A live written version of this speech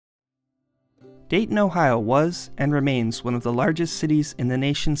Dayton, Ohio was and remains one of the largest cities in the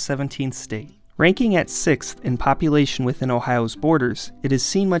nation's 17th state. Ranking at 6th in population within Ohio's borders, it has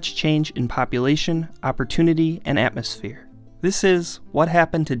seen much change in population, opportunity, and atmosphere. This is What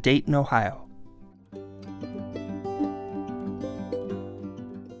Happened to Dayton, Ohio.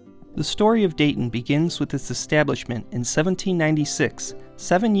 The story of Dayton begins with its establishment in 1796,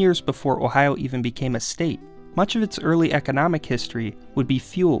 7 years before Ohio even became a state. Much of its early economic history would be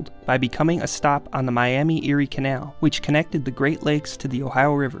fueled by becoming a stop on the Miami-Erie Canal, which connected the Great Lakes to the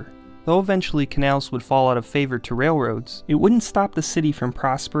Ohio River. Though eventually canals would fall out of favor to railroads, it wouldn't stop the city from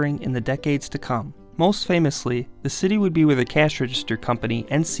prospering in the decades to come. Most famously, the city would be where the cash register company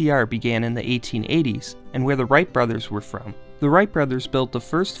NCR began in the 1880s, and where the Wright brothers were from. The Wright brothers built the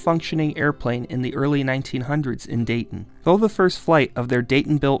first functioning airplane in the early 1900s in Dayton. Though the first flight of their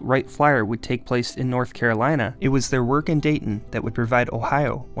Dayton-built Wright Flyer would take place in North Carolina, it was their work in Dayton that would provide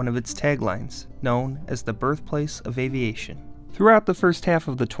Ohio one of its taglines, known as the birthplace of aviation. Throughout the first half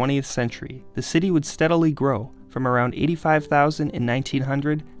of the 20th century, the city would steadily grow, from around 85,000 in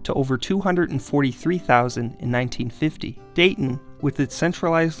 1900 to over 243,000 in 1950. Dayton, with its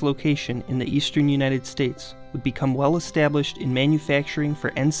centralized location in the eastern United States, would become well established in manufacturing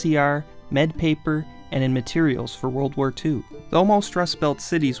for NCR, med paper, and in materials for World War II. Though most Rust Belt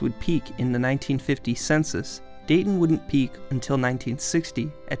cities would peak in the 1950 census, Dayton wouldn't peak until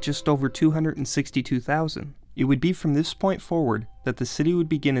 1960 at just over 262,000. It would be from this point forward that the city would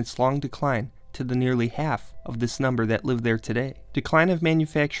begin its long decline to the nearly half of this number that live there today. Decline of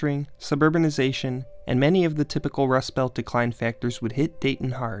manufacturing, suburbanization, and many of the typical Rust Belt decline factors would hit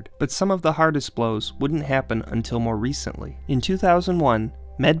Dayton hard, but some of the hardest blows wouldn't happen until more recently. In 2001,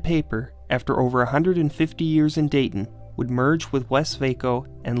 Med Paper, after over 150 years in Dayton, would merge with Westvaco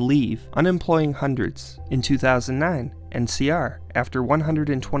and leave, unemploying hundreds. In 2009, NCR, after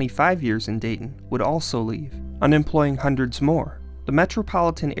 125 years in Dayton, would also leave, unemploying hundreds more. The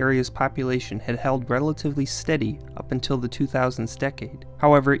metropolitan area's population had held relatively steady up until the 2000s decade.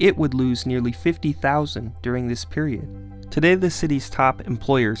 However, it would lose nearly 50,000 during this period. Today, the city's top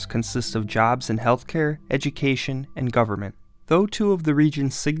employers consist of jobs in healthcare, education, and government. Though two of the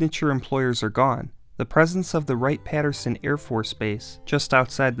region's signature employers are gone, the presence of the Wright-Patterson Air Force Base just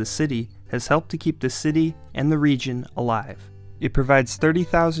outside the city has helped to keep the city and the region alive. It provides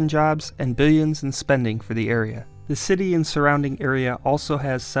 30,000 jobs and billions in spending for the area. The city and surrounding area also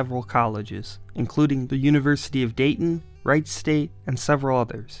has several colleges, including the University of Dayton, Wright State, and several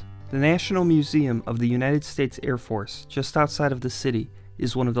others. The National Museum of the United States Air Force, just outside of the city,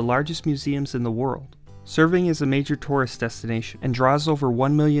 is one of the largest museums in the world, serving as a major tourist destination and draws over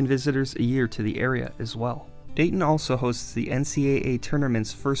 1 million visitors a year to the area as well. Dayton also hosts the NCAA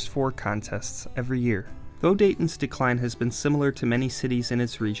tournament's First Four contests every year. Though Dayton's decline has been similar to many cities in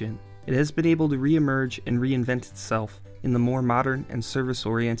its region, it has been able to re-emerge and reinvent itself in the more modern and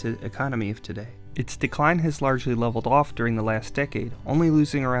service-oriented economy of today. Its decline has largely leveled off during the last decade, only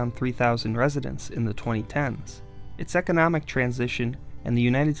losing around 3,000 residents in the 2010s. Its economic transition and the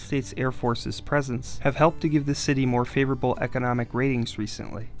United States Air Force's presence have helped to give the city more favorable economic ratings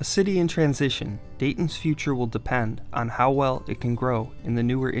recently. A city in transition, Dayton's future will depend on how well it can grow in the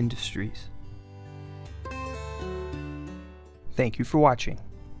newer industries. Thank you for watching.